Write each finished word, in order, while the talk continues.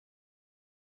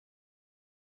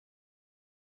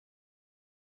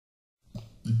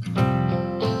Looking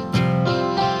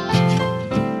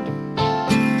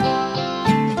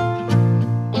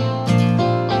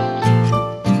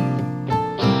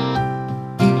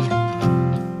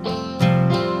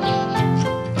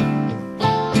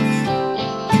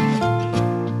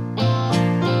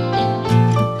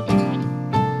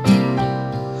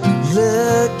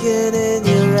in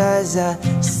your eyes, I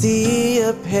see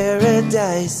a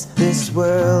paradise. This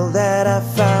world that I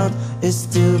found is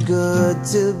too good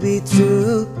to be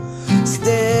true.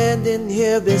 Standing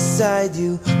here beside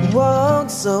you,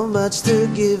 want so much to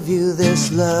give you.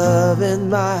 This love in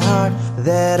my heart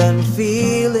that I'm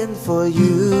feeling for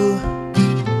you.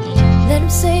 Let them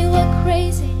say we're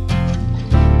crazy,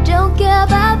 don't care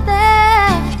about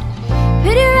that.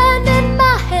 Put your hand in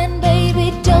my hand,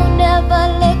 baby, don't ever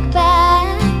look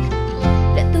back.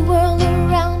 Let the world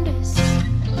around us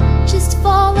just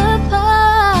fall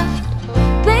apart.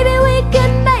 Baby, we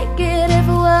can make it if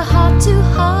we're heart to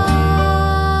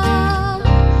heart.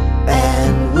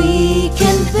 And we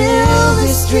can build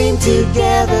this dream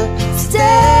together,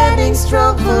 standing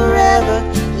strong forever.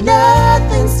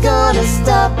 Nothing's gonna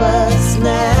stop us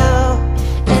now.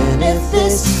 And if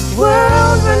this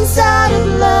world runs out of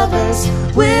lovers,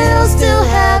 we'll still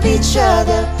have each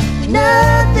other.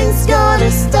 Nothing's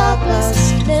gonna stop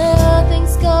us.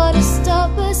 Nothing's gonna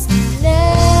stop us now.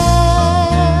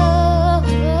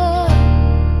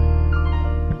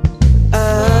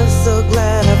 I'm so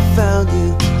glad I found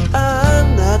you.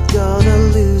 I'm not gonna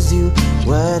lose you.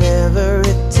 Whatever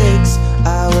it takes,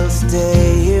 I will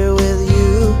stay here with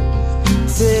you.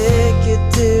 Take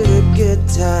it to the good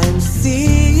times,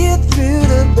 see it through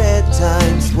the bad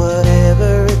times.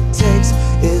 Whatever it takes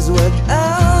is what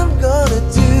I'm gonna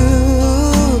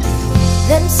do.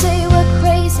 Them say we're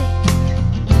crazy,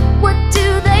 what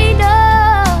do they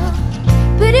know?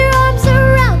 Put your arms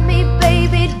around me,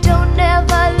 baby, don't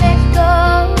ever let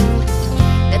go.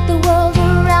 Let the world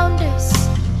around us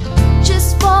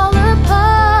just fall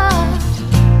apart.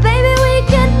 Baby, we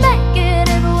can make it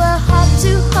if we're heart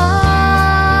to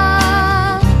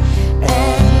heart.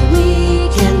 And we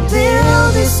can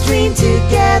build this dream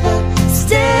together,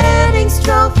 standing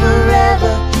strong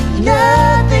forever.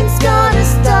 Nothing's gonna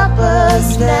stop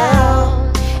us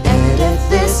now. And if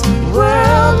this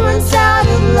world runs out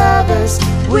of lovers,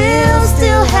 we'll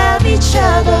still have each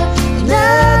other.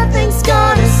 Nothing's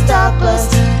gonna stop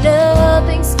us.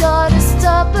 Nothing's gonna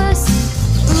stop us.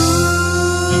 Ooh,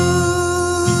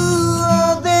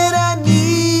 all that I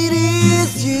need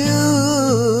is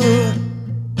you.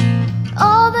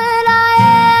 All that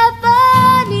I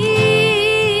ever need,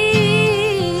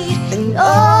 And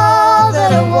all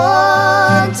that I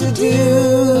want to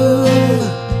do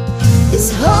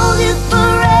is hold you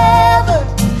forever,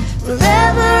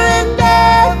 forever and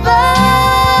ever.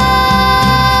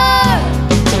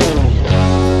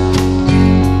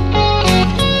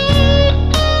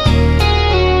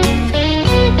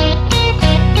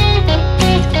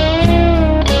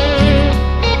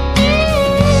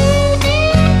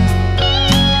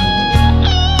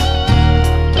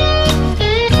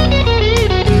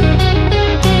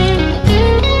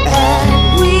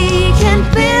 And we can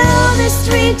build this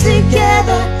dream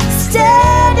together,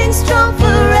 standing strong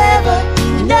forever.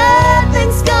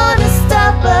 Nothing's gonna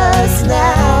stop us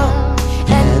now.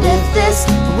 And if this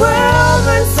world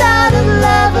runs out of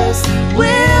lovers,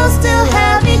 we'll still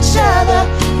have each other.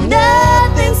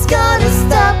 Nothing's gonna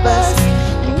stop us.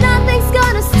 nothing's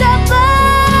gonna stop us.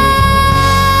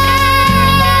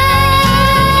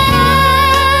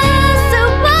 So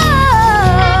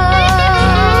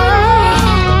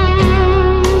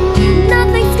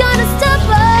nothing's gonna stop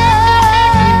us.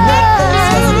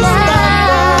 Nothing's gonna stop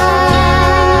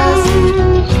us.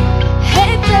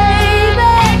 Hey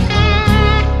baby,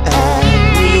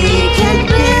 And we can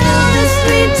build this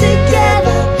dream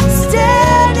together,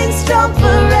 standing strong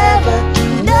forever.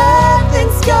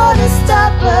 Nothing's gonna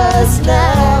stop us now.